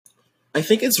I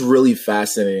think it's really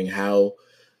fascinating how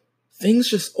things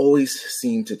just always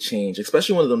seem to change,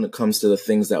 especially when it comes to the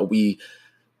things that we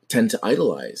tend to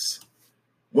idolize.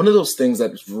 One of those things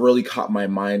that really caught my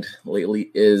mind lately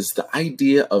is the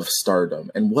idea of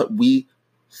stardom and what we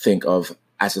think of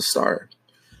as a star.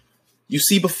 You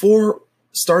see, before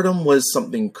stardom was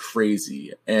something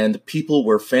crazy and people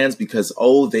were fans because,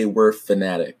 oh, they were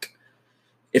fanatic.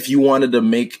 If you wanted to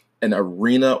make an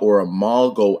arena or a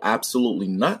mall go absolutely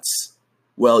nuts,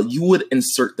 well, you would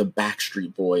insert the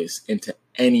Backstreet Boys into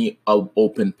any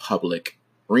open public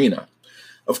arena.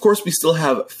 Of course, we still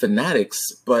have fanatics,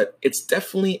 but it's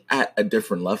definitely at a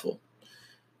different level.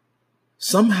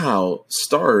 Somehow,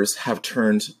 stars have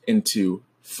turned into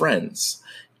friends.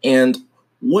 And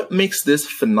what makes this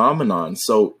phenomenon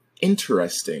so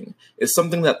interesting is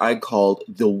something that I called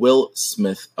the Will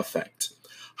Smith effect.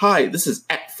 Hi, this is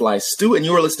 @FlyStew, and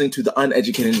you are listening to the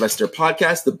Uneducated Investor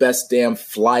Podcast, the best damn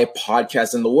fly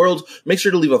podcast in the world. Make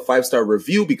sure to leave a 5-star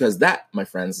review because that, my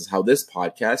friends, is how this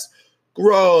podcast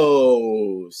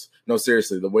grows. No,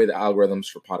 seriously, the way the algorithms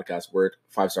for podcasts work,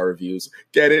 5-star reviews,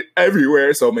 get it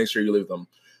everywhere, so make sure you leave them.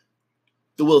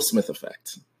 The Will Smith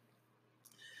effect.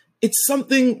 It's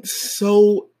something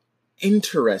so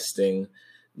interesting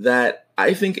that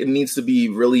I think it needs to be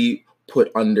really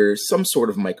put under some sort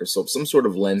of microscope, some sort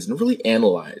of lens, and really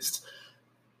analyzed.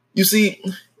 You see,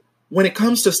 when it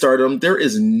comes to stardom, there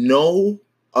is no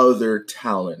other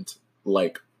talent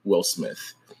like Will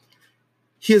Smith.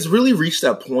 He has really reached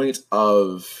that point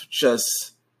of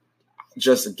just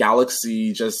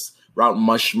galaxy, just Mount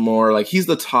Mushmore. Like, he's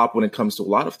the top when it comes to a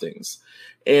lot of things.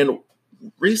 And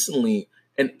recently,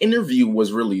 an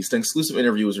exclusive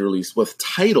interview was released with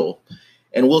Tidal,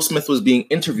 and Will Smith was being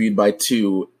interviewed by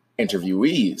two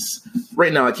interviewees.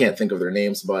 Right now, I can't think of their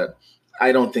names, but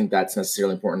I don't think that's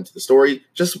necessarily important to the story.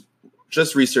 Just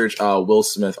research Will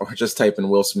Smith, or just type in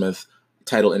Will Smith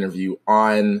Tidal interview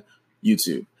on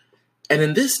YouTube. And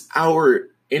in this hour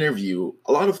interview,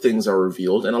 a lot of things are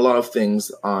revealed, and a lot of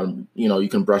things you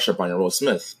can brush up on your Will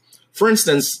Smith. For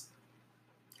instance,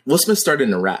 Will Smith started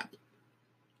in rap.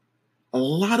 A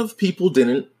lot of people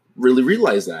didn't really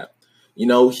realize that.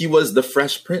 He was the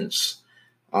Fresh Prince.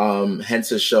 Hence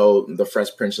his show, The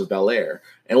Fresh Prince of Bel-Air.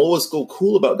 And what was so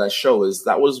cool about that show is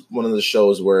that was one of the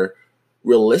shows where,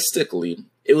 realistically,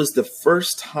 it was the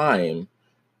first time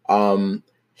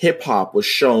hip-hop was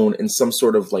shown in some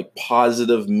sort of like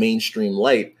positive mainstream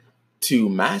light to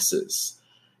masses.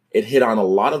 It hit on a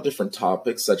lot of different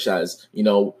topics, such as,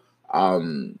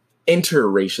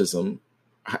 interracial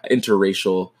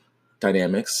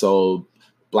dynamics. So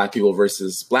Black people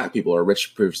versus Black people, or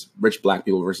rich Black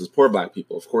people versus poor Black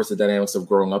people. Of course, the dynamics of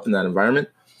growing up in that environment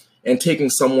and taking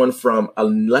someone from a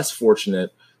less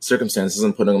fortunate circumstances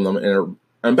and putting them in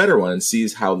a better one, and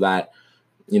sees how that,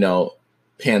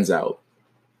 pans out.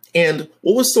 And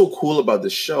what was so cool about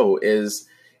this show is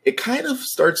it kind of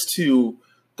starts to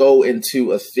go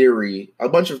into a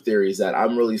bunch of theories that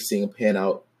I'm really seeing pan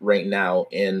out right now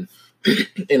in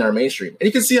our mainstream. And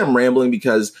you can see I'm rambling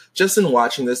because just in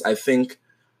watching this, I think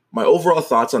my overall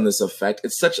thoughts on this effect,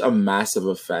 it's such a massive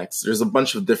effect. There's a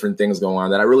bunch of different things going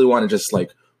on that I really want to just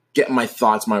get my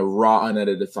thoughts, my raw,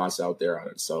 unedited thoughts out there on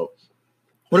it. So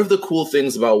one of the cool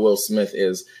things about Will Smith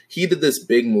is he did this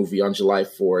big movie on July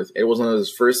 4th. It was one of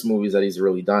his first movies that he's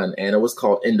really done, and it was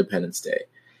called Independence Day.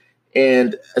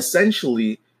 And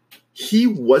essentially, he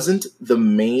wasn't the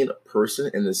main person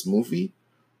in this movie,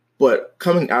 but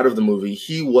coming out of the movie,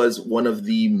 he was one of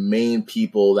the main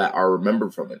people that are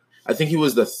remembered from it. I think he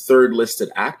was the third listed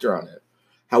actor on it.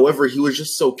 However, he was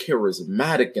just so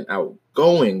charismatic and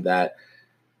outgoing that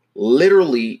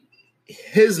literally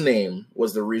his name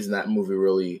was the reason that movie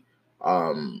really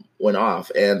went off.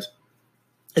 And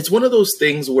it's one of those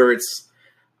things where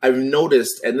I've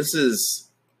noticed, and this is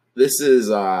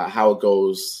how it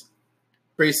goes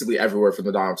basically everywhere from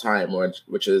the dawn of time,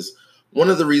 which is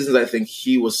one of the reasons I think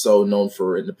he was so known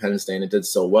for Independence Day and it did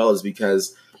so well is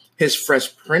because his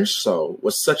Fresh Prince show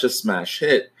was such a smash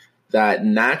hit that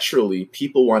naturally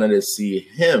people wanted to see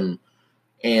him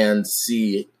and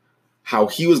see how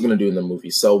he was going to do in the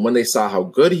movie. So when they saw how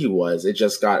good he was, it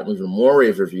just got even more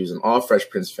rave reviews, and all Fresh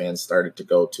Prince fans started to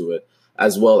go to it,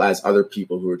 as well as other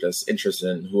people who were just interested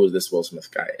in who this Will Smith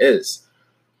guy is.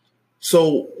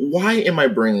 So why am I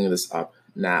bringing this up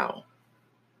now?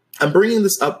 I'm bringing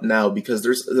this up now because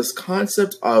there's this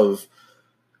concept of,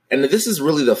 and this is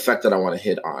really the effect that I want to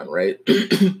hit on, right?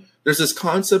 There's this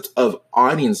concept of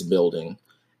audience building,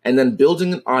 and then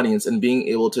building an audience and being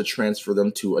able to transfer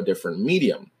them to a different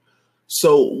medium.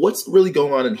 So what's really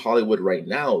going on in Hollywood right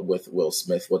now with Will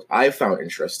Smith, what I found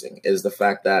interesting is the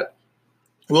fact that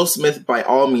Will Smith, by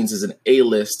all means, is an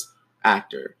A-list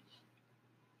actor.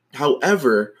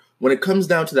 However, when it comes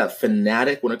down to that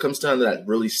fanatic, when it comes down to that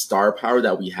really star power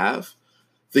that we have,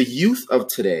 the youth of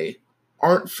today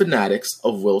aren't fanatics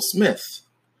of Will Smith.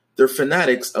 They're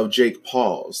fanatics of Jake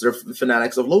Pauls. They're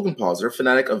fanatics of Logan Pauls. They're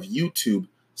fanatic of YouTube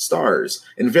stars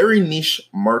in very niche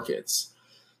markets.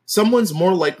 Someone's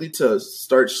more likely to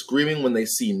start screaming when they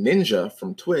see Ninja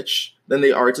from Twitch than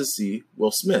they are to see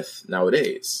Will Smith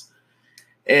nowadays.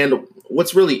 And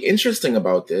what's really interesting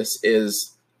about this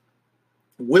is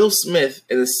Will Smith,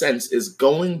 in a sense, is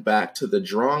going back to the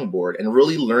drawing board and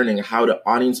really learning how to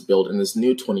audience build in this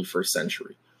new 21st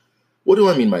century. What do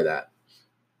I mean by that?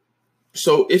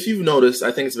 So if you've noticed,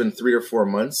 I think it's been 3 or 4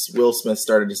 months, Will Smith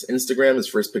started his Instagram. His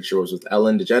first picture was with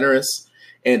Ellen DeGeneres.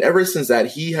 And ever since that,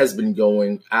 he has been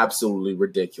going absolutely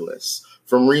ridiculous.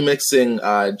 From remixing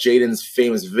Jaden's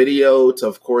famous video to,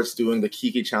 of course, doing the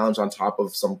Kiki challenge on top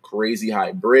of some crazy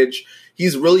high bridge.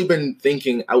 He's really been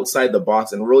thinking outside the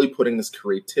box and really putting his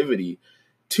creativity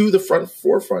to the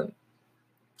forefront,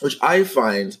 which I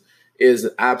find is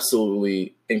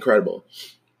absolutely incredible.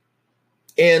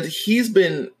 And he's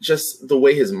been, just the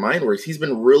way his mind works, he's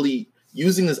been really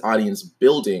using his audience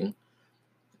building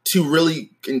to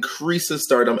really increase his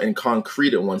stardom and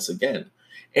concrete it once again.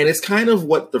 And it's kind of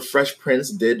what the Fresh Prince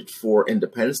did for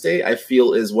Independence Day, I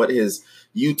feel, is what his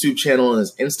YouTube channel and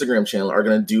his Instagram channel are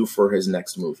going to do for his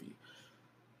next movie.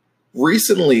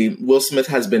 Recently, Will Smith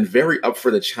has been very up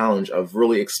for the challenge of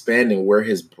really expanding where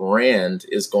his brand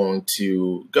is going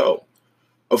to go.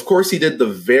 Of course, he did the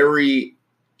very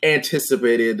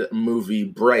anticipated movie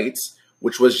Bright,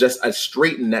 which was just a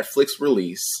straight Netflix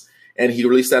release, and he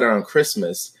released that around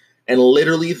Christmas, and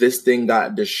literally this thing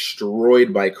got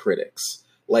destroyed by critics.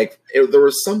 There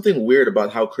was something weird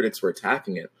about how critics were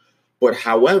attacking it. But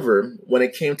however, when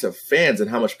it came to fans and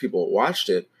how much people watched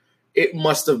it, it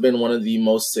must have been one of the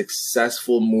most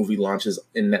successful movie launches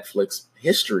in Netflix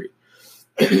history.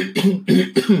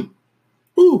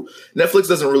 Ooh, Netflix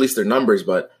doesn't release their numbers,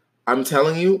 but I'm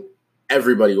telling you,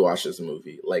 everybody watches the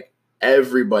movie. Like,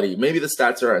 everybody. Maybe the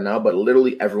stats are out now, but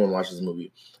literally everyone watches the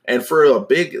movie. And for a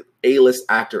big A-list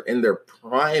actor in their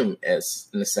prime,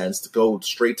 in a sense, to go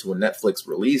straight to a Netflix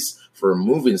release for a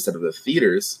movie instead of the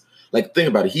theaters, like, think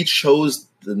about it. He chose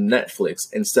the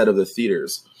Netflix instead of the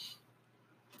theaters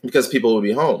because people would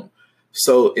be home.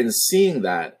 So in seeing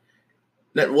that,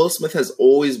 Will Smith has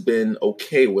always been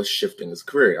okay with shifting his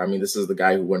career. I mean, this is the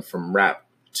guy who went from rap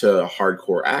to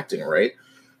hardcore acting, right?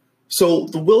 So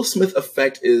the Will Smith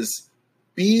effect is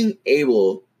being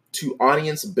able to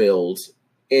audience build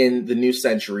in the new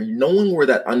century, knowing where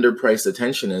that underpriced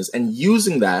attention is, and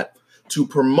using that to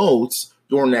promote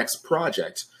your next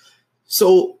project.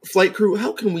 So, Flight Crew,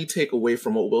 how can we take away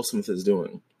from what Will Smith is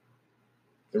doing?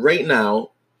 Right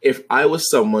now, if I was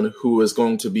someone who was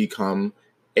going to become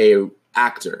an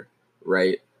actor,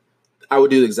 right, I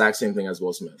would do the exact same thing as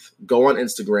Will Smith. Go on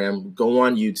Instagram, go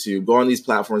on YouTube, go on these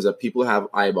platforms that people have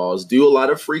eyeballs, do a lot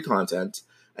of free content,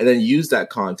 and then use that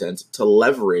content to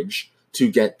leverage to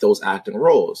get those acting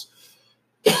roles.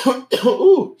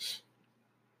 Ooh.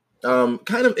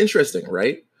 Kind of interesting,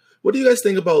 right? What do you guys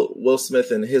think about Will Smith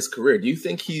and his career? Do you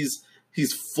think he's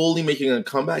fully making a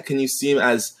comeback? Can you see him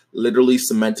as literally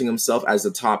cementing himself as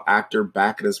the top actor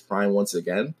back in his prime once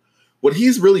again? What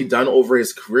he's really done over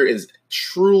his career is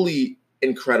truly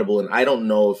incredible, and I don't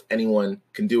know if anyone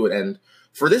can do it. And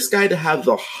for this guy to have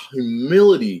the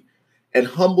humility and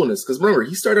humbleness, because remember,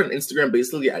 he started on Instagram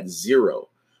basically at zero.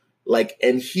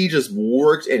 And he just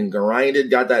worked and grinded,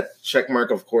 got that check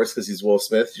mark, of course, because he's Will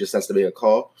Smith. He just has to make a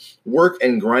call. Worked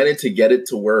and grinded to get it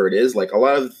to where it is. Like, a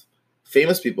lot of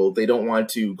famous people, they don't want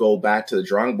to go back to the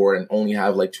drawing board and only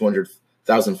have like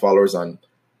 200,000 followers on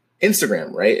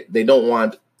Instagram, right? They don't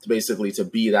want basically to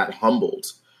be that humbled.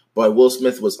 But Will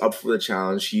Smith was up for the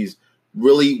challenge. He's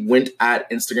really went at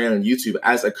Instagram and YouTube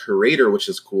as a creator, which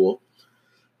is cool.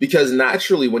 Because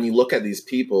naturally, when you look at these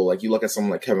people, like you look at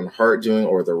someone like Kevin Hart doing it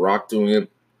or The Rock doing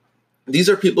it, these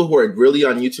are people who are really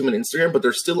on YouTube and Instagram, but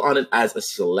they're still on it as a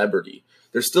celebrity.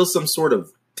 There's still some sort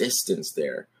of distance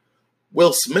there.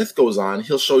 Will Smith goes on,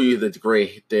 he'll show you the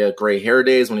gray hair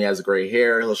days when he has gray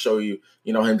hair. He'll show you,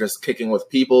 him just kicking with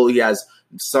people. He has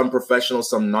some professional,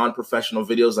 some non-professional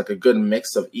videos, like a good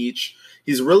mix of each.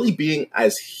 He's really being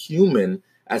as human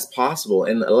as possible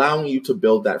and allowing you to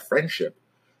build that friendship.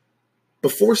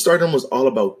 Before stardom was all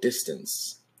about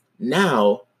distance.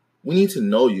 Now, we need to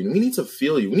know you. We need to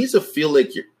feel you. We need to feel like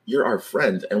you're our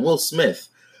friend. And Will Smith,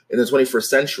 in the 21st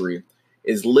century,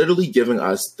 is literally giving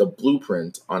us the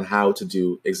blueprint on how to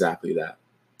do exactly that.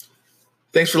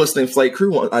 Thanks for listening, Flight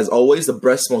Crew. As always, the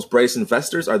best, most brightest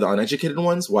investors are the uneducated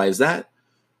ones. Why is that?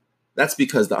 That's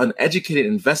because the uneducated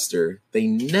investor, they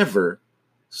never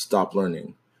stop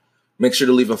learning. Make sure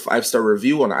to leave a 5-star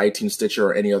review on iTunes, Stitcher,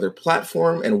 or any other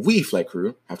platform, and we, Flight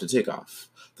Crew, have to take off.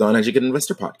 The Uneducated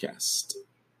Investor Podcast.